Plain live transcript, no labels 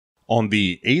On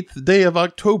the 8th day of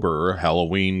October,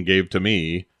 Halloween gave to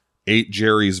me 8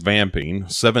 Jerry's vamping,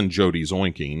 7 Jody's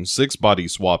oinking, 6 body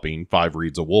swapping, 5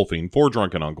 reeds of wolfing, 4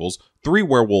 drunken uncles, 3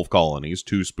 werewolf colonies,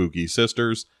 2 spooky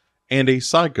sisters, and a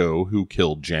psycho who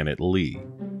killed Janet Leigh.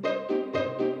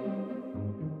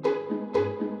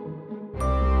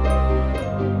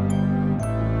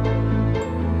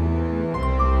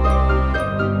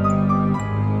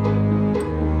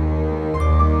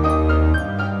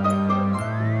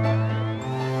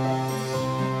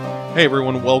 Hey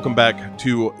everyone, welcome back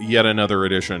to yet another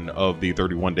edition of the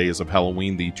 31 Days of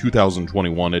Halloween, the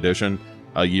 2021 edition,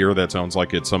 a year that sounds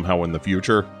like it's somehow in the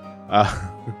future.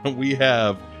 We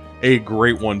have a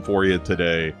great one for you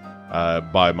today,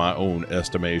 by my own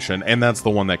estimation, and that's the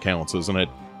one that counts, isn't it?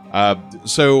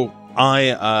 So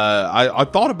I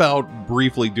thought about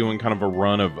briefly doing kind of a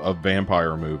run of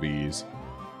vampire movies,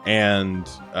 and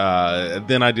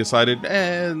then I decided,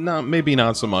 maybe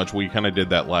not so much. We kind of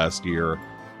did that last year.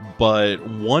 But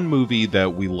one movie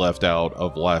that we left out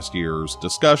of last year's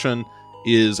discussion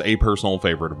is a personal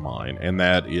favorite of mine, and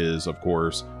that is, of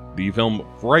course, the film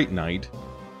Fright Night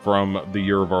from the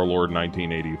year of our Lord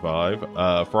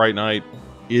 1985. Fright Night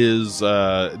is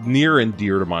near and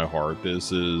dear to my heart.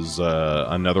 This is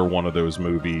another one of those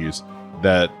movies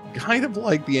that, kind of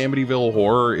like the Amityville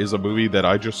Horror, is a movie that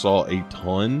I just saw a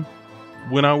ton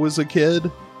when I was a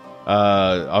kid.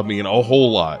 I mean, a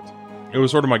whole lot. It was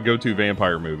sort of my go-to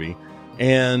vampire movie,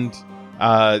 and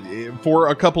for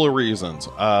a couple of reasons.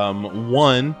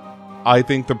 One, I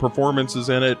think the performances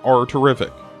in it are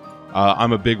terrific.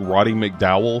 I'm a big Roddy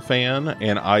McDowall fan,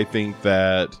 and I think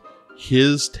that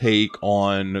his take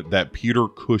on that Peter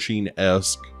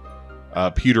Cushing-esque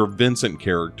Peter Vincent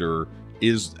character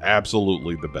is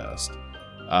absolutely the best.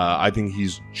 I think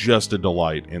he's just a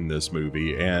delight in this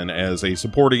movie, and as a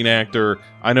supporting actor,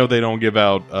 I know they don't give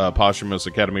out posthumous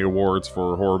Academy Awards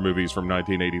for horror movies from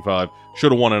 1985.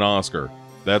 Should have won an Oscar.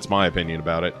 That's my opinion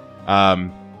about it.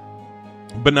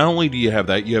 But not only do you have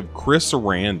that, you have Chris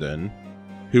Sarandon,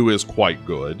 who is quite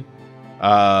good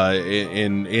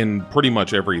in pretty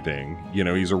much everything. You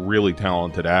know, he's a really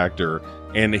talented actor,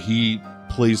 and he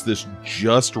plays this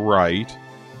just right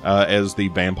as the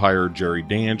vampire Jerry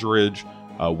Dandridge.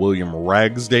 William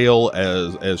Ragsdale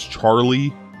as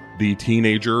Charlie, the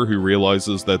teenager who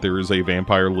realizes that there is a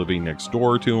vampire living next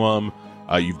door to him.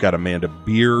 You've got Amanda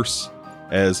Bierce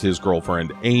as his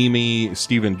girlfriend Amy.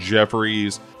 Stephen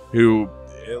Jeffries, who,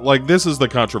 like, this is the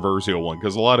controversial one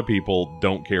because a lot of people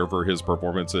don't care for his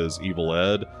performance as Evil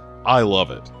Ed. I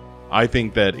love it. I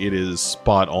think that it is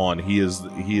spot on. He is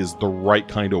the right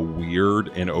kind of weird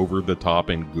and over the top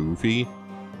and goofy.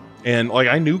 And, like,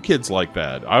 I knew kids like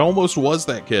that. I almost was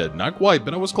that kid. Not quite,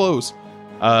 but I was close.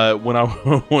 When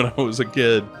I was a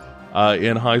kid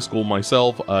in high school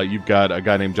myself, you've got a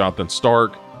guy named Jonathan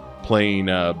Stark playing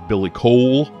Billy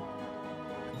Cole.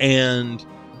 And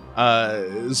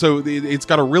so it's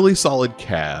got a really solid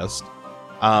cast.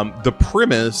 The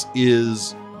premise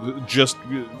is just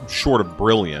short of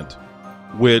brilliant,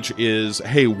 which is,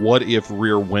 hey, what if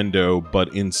Rear Window,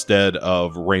 but instead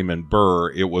of Raymond Burr,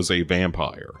 it was a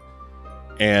vampire?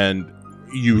 And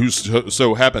you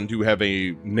so happen to have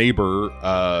a neighbor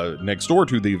next door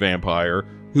to the vampire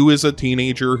who is a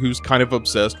teenager who's kind of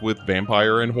obsessed with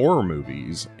vampire and horror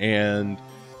movies. And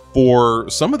for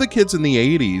some of the kids in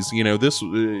the 80s, you know, this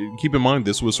keep in mind,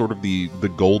 this was sort of the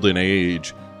golden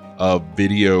age of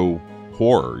video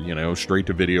horror, you know, straight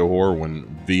to video horror, when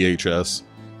VHS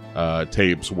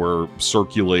tapes were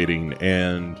circulating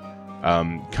and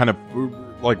kind of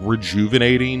like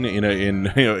rejuvenating in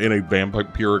a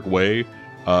vampiric way,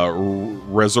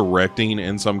 resurrecting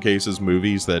in some cases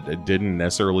movies that didn't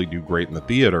necessarily do great in the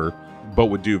theater,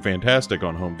 but would do fantastic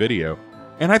on home video.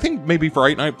 And I think maybe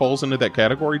Fright Night falls into that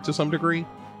category to some degree.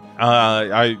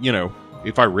 You know,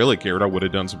 if I really cared, I would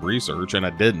have done some research, and I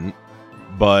didn't.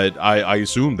 But I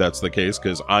assume that's the case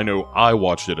because I know I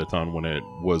watched it a ton when it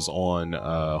was on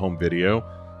home video.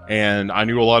 And I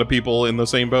knew a lot of people in the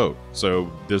same boat. So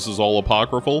this is all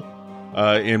apocryphal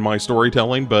in my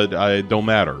storytelling, but it don't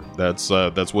matter. That's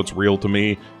what's real to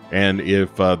me. And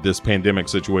if this pandemic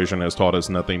situation has taught us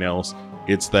nothing else,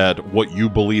 it's that what you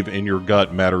believe in your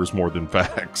gut matters more than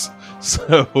facts.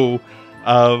 So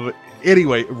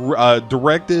anyway,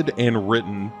 directed and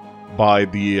written by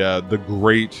the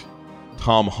great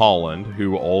Tom Holland,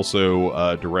 who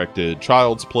also directed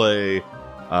Child's Play.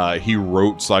 He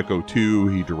wrote Psycho 2.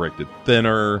 He directed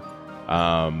Thinner.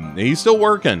 He's still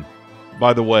working,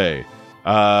 by the way.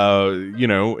 You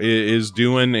know, is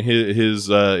doing his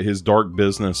dark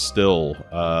business still.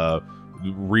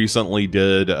 Recently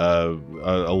did a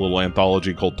little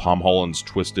anthology called Tom Holland's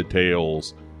Twisted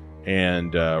Tales,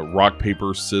 and Rock,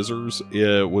 Paper, Scissors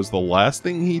was the last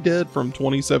thing he did from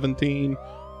 2017,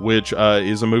 which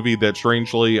is a movie that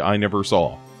strangely I never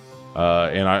saw.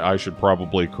 And I should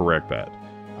probably correct that.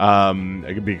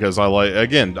 Because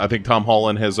I think Tom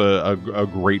Holland has a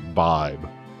great vibe.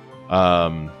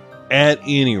 At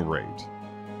any rate,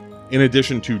 in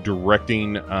addition to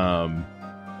directing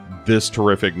this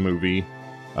terrific movie,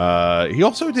 he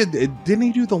also didn't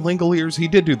he do the Langoliers? He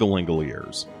did do the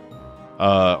Langoliers.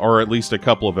 Or at least a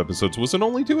couple of episodes. Was it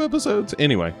only 2 episodes?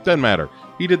 Anyway, doesn't matter.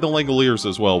 He did the Langoliers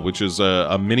as well, which is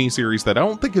a mini-series that I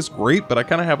don't think is great, but I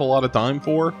kind of have a lot of time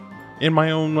for in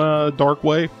my own dark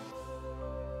way.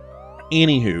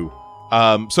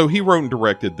 Anywho, so he wrote and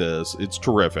directed this. It's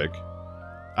terrific.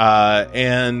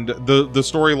 And the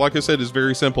story, like I said, is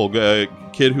very simple. A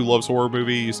kid who loves horror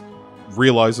movies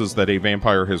realizes that a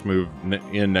vampire has moved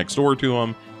in next door to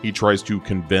him. He tries to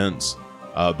convince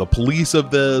the police of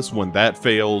this. When that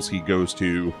fails, he goes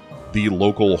to the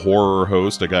local horror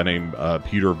host, a guy named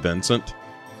Peter Vincent,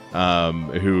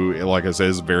 who, like I said,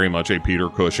 is very much a Peter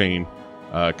Cushing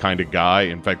kind of guy.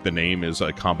 In fact, the name is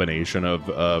a combination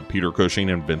of Peter Cushing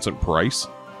and Vincent Price.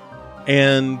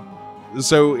 And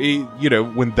so,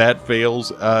 when that fails,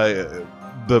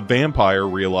 the vampire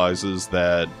realizes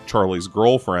that Charlie's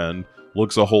girlfriend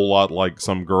looks a whole lot like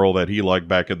some girl that he liked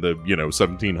back in the,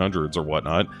 1700s or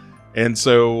whatnot. And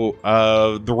so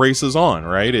the race is on,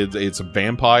 right? It's a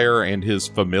vampire and his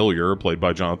familiar, played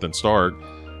by Jonathan Stark,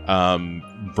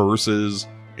 versus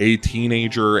a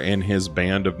teenager and his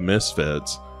band of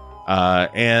misfits.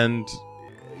 And,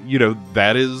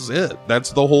 that is it.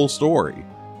 That's the whole story.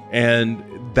 And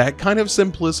that kind of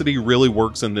simplicity really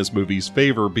works in this movie's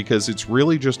favor because it's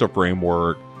really just a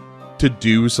framework to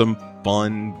do some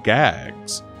fun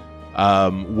gags.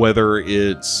 Whether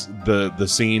it's the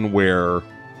scene where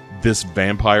this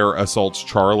vampire assaults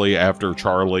Charlie after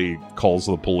Charlie calls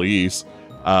the police,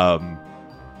 and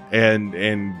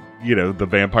the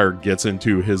vampire gets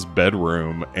into his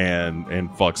bedroom and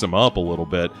fucks him up a little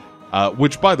bit,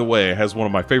 which, by the way, has one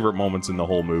of my favorite moments in the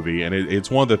whole movie, and it's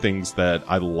one of the things that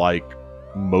I like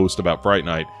most about Fright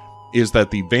Night, is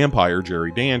that the vampire,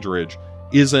 Jerry Dandridge,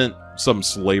 isn't some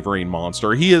slavering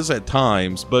monster. He is at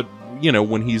times, but,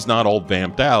 when he's not all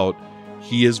vamped out,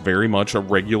 he is very much a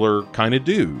regular kind of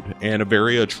dude, and a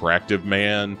very attractive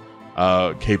man,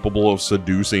 capable of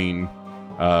seducing,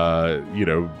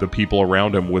 the people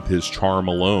around him with his charm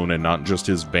alone, and not just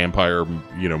his vampire,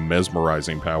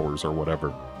 mesmerizing powers or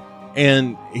whatever.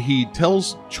 And he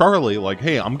tells Charlie, like,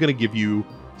 hey, I'm going to give you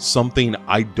something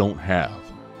I don't have.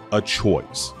 A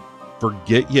choice.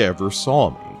 Forget you ever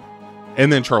saw me.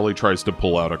 And then Charlie tries to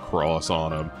pull out a cross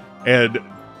on him. And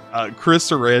Chris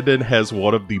Sarandon has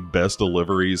one of the best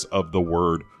deliveries of the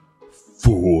word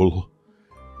fool.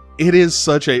 It is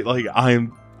such a,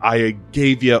 I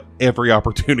gave you every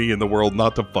opportunity in the world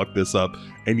not to fuck this up,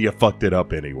 and you fucked it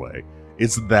up anyway.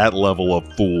 It's that level of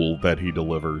fool that he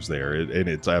delivers there, and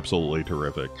it's absolutely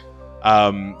terrific.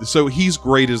 So he's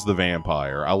great as the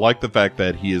vampire. I like the fact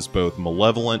that he is both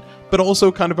malevolent, but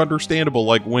also kind of understandable.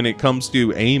 Like, when it comes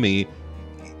to Amy,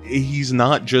 he's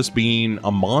not just being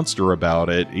a monster about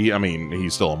it.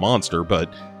 He's still a monster,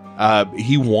 but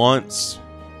he wants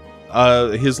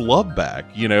his love back.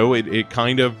 It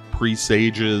kind of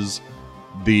presages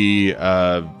the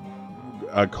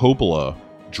Coppola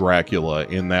Dracula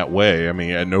in that way.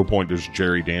 At no point does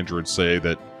Jerry Dandridge say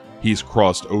that he's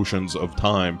crossed oceans of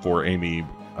time for Amy,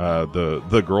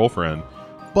 the girlfriend,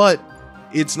 but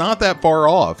it's not that far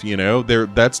off.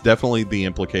 That's definitely the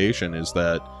implication, is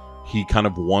that he kind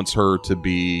of wants her to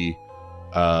be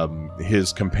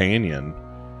his companion.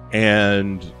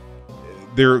 And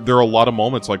there are a lot of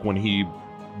moments, like when he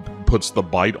puts the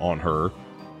bite on her,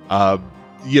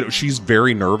 she's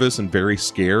very nervous and very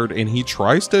scared, and he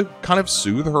tries to kind of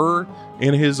soothe her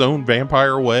in his own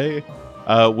vampire way,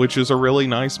 which is a really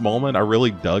nice moment. I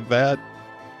really dug that.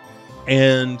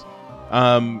 And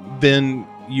then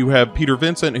you have Peter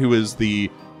Vincent, who is the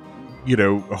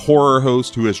horror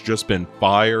host who has just been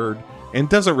fired and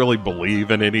doesn't really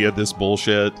believe in any of this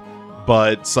bullshit,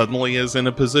 but suddenly is in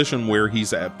a position where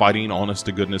he's fighting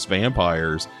honest-to-goodness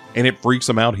vampires, and it freaks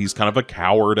him out. He's kind of a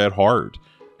coward at heart,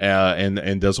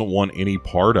 and doesn't want any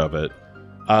part of it.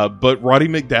 But Roddy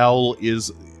McDowall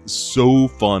is so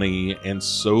funny and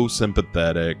so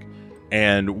sympathetic,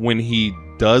 and when he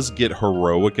does get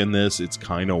heroic in this, it's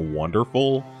kind of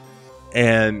wonderful.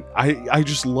 And I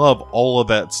just love all of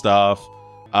that stuff.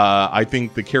 I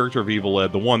think the character of Evil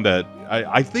Ed, the one that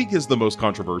I think is the most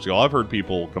controversial. I've heard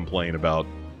people complain about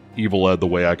Evil Ed the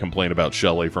way I complain about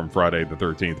Shelley from Friday the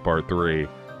 13th Part 3.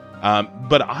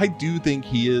 But I do think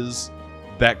he is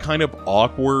that kind of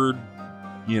awkward,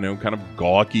 kind of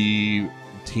gawky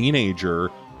teenager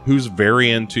who's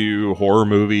very into horror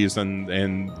movies and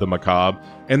the macabre.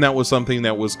 And that was something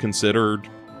that was considered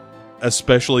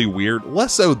especially weird.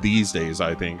 Less so these days,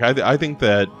 I think. I think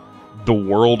that the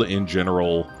world in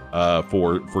general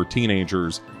for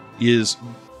teenagers is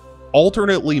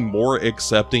alternately more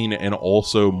accepting and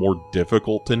also more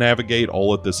difficult to navigate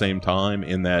all at the same time,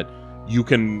 in that you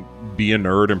can be a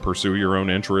nerd and pursue your own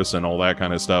interests and all that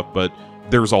kind of stuff, but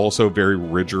there's also very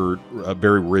rigid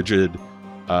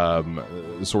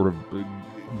sort of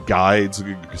guides,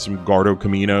 some Gardo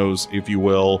Caminos, if you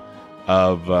will,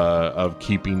 of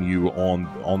keeping you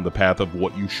on the path of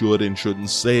what you should and shouldn't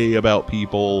say about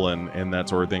people and that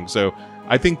sort of thing. So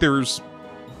I think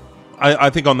I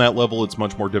think on that level it's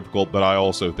much more difficult, but I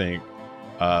also think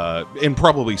and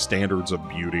probably standards of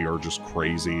beauty are just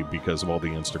crazy because of all the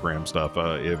Instagram stuff,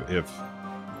 if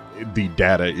the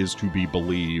data is to be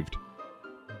believed.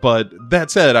 But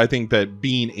that said, I think that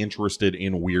being interested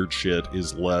in weird shit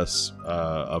is less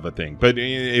of a thing. But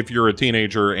if you're a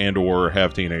teenager and or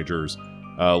have teenagers,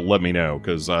 let me know,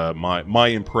 because my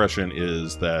impression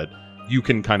is that you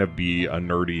can kind of be a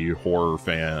nerdy horror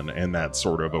fan, and that's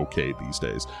sort of okay these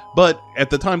days. But at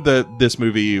the time that this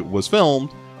movie was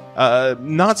filmed,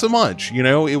 not so much.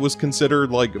 It was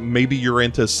considered like maybe you're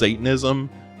into Satanism.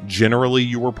 Generally,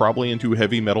 you were probably into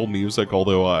heavy metal music,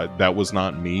 although that was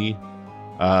not me.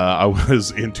 I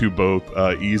was into both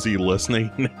easy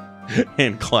listening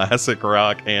and classic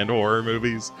rock and horror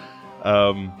movies.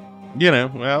 Well,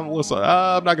 listen,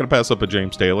 I'm not going to pass up a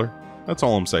James Taylor. That's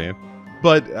all I'm saying.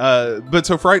 But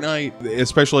so Fright Night,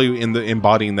 especially in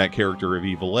embodying that character of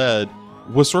Evil Ed,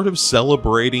 was sort of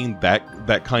celebrating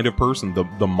that kind of person,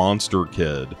 the monster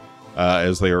kid,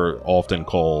 as they are often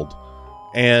called.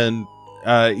 And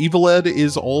Evil Ed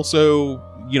is also,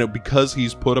 because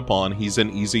he's put upon, he's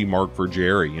an easy mark for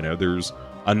Jerry. There's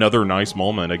another nice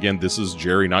moment. Again, this is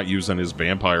Jerry not using his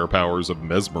vampire powers of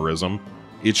mesmerism.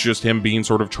 It's just him being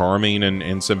sort of charming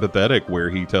and sympathetic,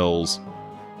 where he tells,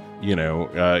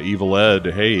 Evil Ed,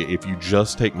 hey, if you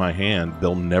just take my hand,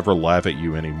 they'll never laugh at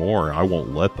you anymore. I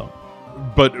won't let them.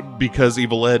 But because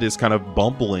Evil Ed is kind of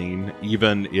bumbling,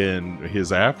 even in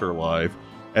his afterlife,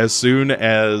 as soon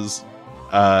as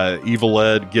Evil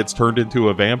Ed gets turned into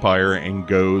a vampire and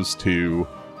goes to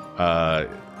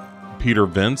Peter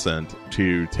Vincent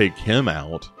to take him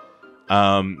out,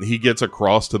 he gets a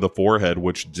cross to the forehead,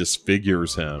 which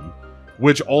disfigures him,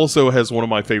 which also has one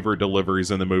of my favorite deliveries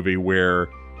in the movie, where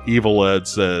Evil Ed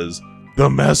says, "The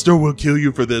master will kill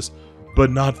you for this, but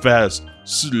not fast.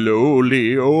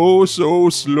 Slowly, oh so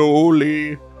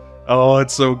slowly." Oh,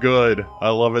 it's so good. I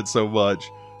love it so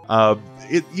much.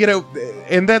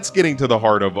 And that's getting to the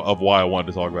heart of why I wanted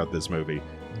to talk about this movie.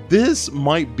 This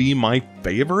might be my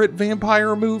favorite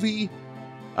vampire movie.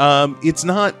 It's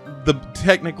not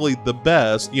technically the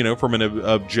best, from an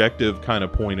objective kind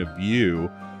of point of view.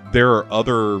 There are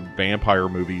other vampire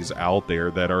movies out there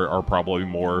that are probably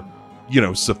more,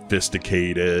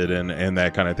 sophisticated and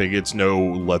that kind of thing. It's no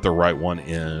Let the Right One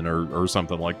In or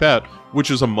something like that, which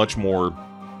is a much more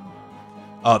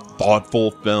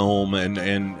thoughtful film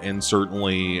and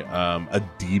certainly a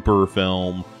deeper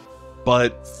film.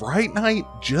 But Fright Night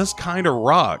just kind of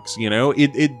rocks.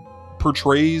 It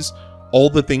portrays all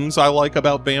the things I like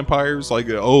about vampires, like,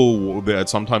 that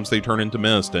sometimes they turn into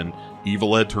mist, and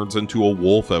Evil Ed turns into a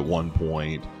wolf at one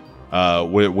point,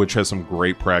 which has some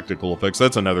great practical effects.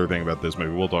 That's another thing about this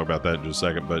movie. We'll talk about that in just a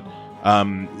second. But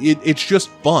it's just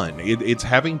fun. It's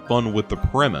having fun with the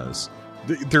premise.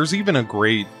 There's even a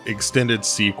great extended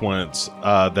sequence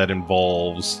that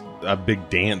involves a big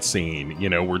dance scene,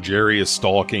 where Jerry is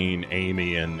stalking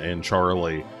Amy and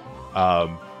Charlie,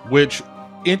 which,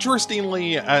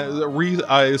 interestingly,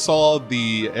 I saw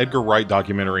the Edgar Wright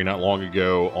documentary not long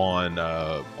ago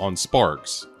on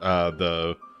Sparks,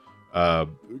 the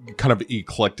kind of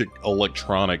eclectic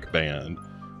electronic band.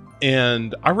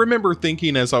 And I remember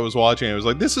thinking as I was watching, I was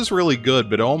like, this is really good,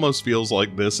 but it almost feels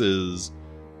like this is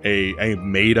a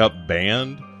made-up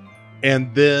band.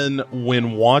 And then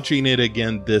when watching it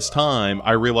again this time,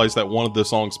 I realized that one of the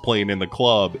songs playing in the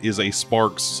club is a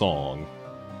Sparks song.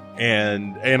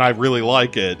 And I really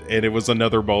like it. And it was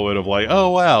another moment of like, oh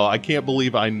wow, I can't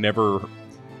believe I never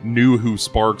knew who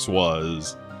Sparks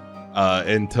was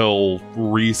until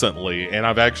recently. And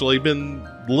I've actually been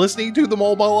listening to them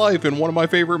all my life in one of my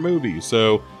favorite movies.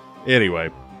 So anyway,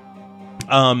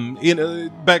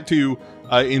 back to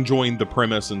enjoying the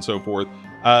premise and so forth.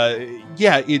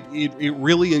 It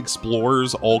really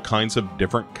explores all kinds of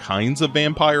different kinds of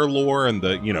vampire lore, and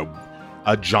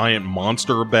a giant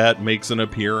monster bat makes an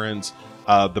appearance.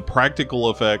 The practical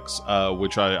effects,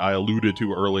 which I alluded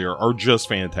to earlier, are just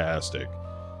fantastic.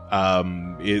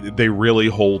 They really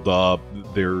hold up.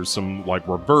 There's some like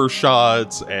reverse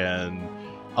shots and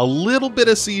a little bit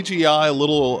of CGI, a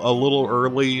little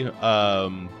early,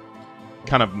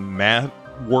 kind of matte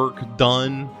work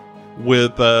done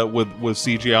with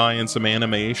CGI and some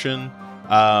animation.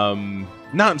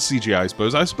 Not CGI, I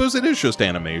suppose. I suppose it is just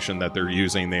animation that they're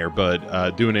using there,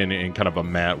 but doing it in kind of a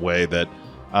matte way that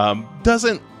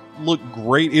doesn't look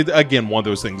great. Again, one of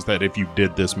those things that if you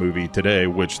did this movie today,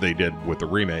 which they did with the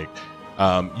remake,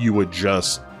 you would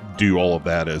just do all of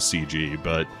that as CG.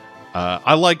 But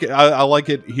I like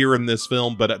it here in this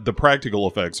film, but the practical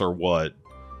effects are what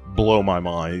blow my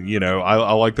mind. You know,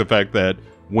 I like the fact that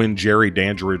when Jerry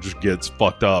Dandridge gets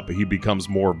fucked up, he becomes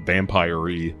more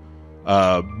vampire-y,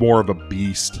 more of a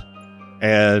beast.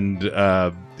 And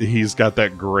he's got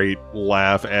that great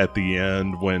laugh at the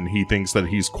end when he thinks that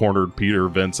he's cornered Peter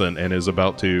Vincent and is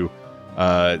about to,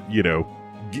 you know,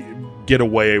 get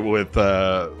away with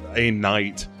a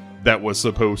night that was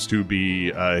supposed to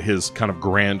be his kind of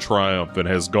grand triumph and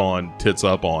has gone tits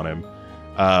up on him,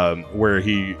 where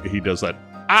he does that,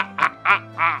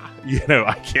 you know,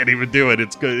 I can't even do it.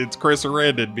 It's good. It's Chris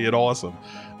Sarandon being awesome.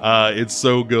 It's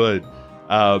so good.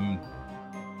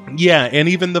 Yeah, and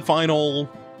even the final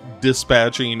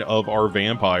dispatching of our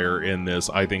vampire in this,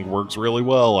 I think, works really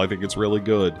well. I think it's really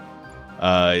good.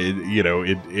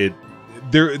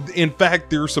 In fact,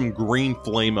 there's some green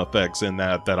flame effects in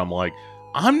that I'm like,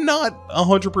 I'm not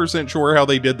 100% sure how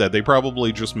they did that. They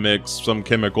probably just mixed some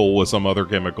chemical with some other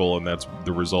chemical, and that's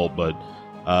the result, but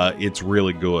it's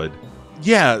really good.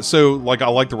 Yeah, so, like, I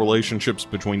like the relationships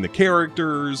between the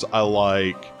characters. I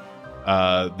like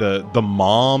the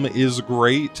mom is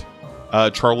great.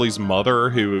 Charlie's mother,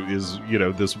 who is, you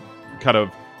know, this kind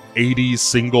of 80s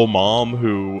single mom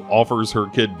who offers her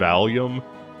kid Valium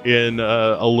in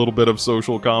a little bit of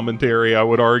social commentary, I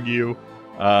would argue,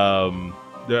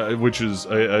 which is,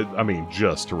 I mean,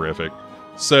 just terrific.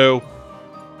 So,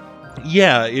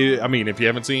 yeah, I mean, if you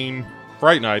haven't seen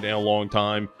Fright Night in a long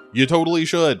time, you totally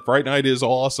should. Fright Night is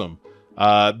awesome.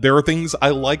 There are things I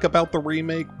like about the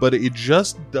remake, but it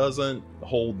just doesn't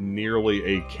hold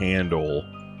nearly a candle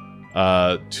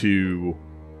to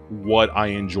what I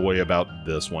enjoy about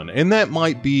this one. And that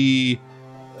might be,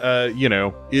 you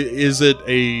know, is it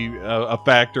a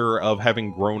factor of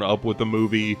having grown up with the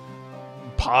movie?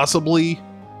 Possibly.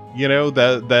 You know,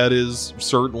 that is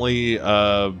certainly,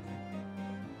 I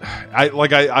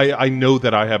know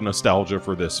that I have nostalgia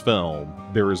for this film.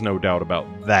 There is no doubt about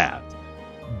that.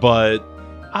 But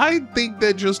I think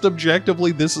that just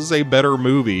objectively, this is a better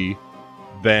movie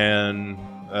than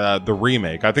the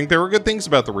remake. I think there are good things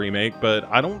about the remake, but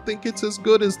I don't think it's as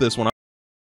good as this one.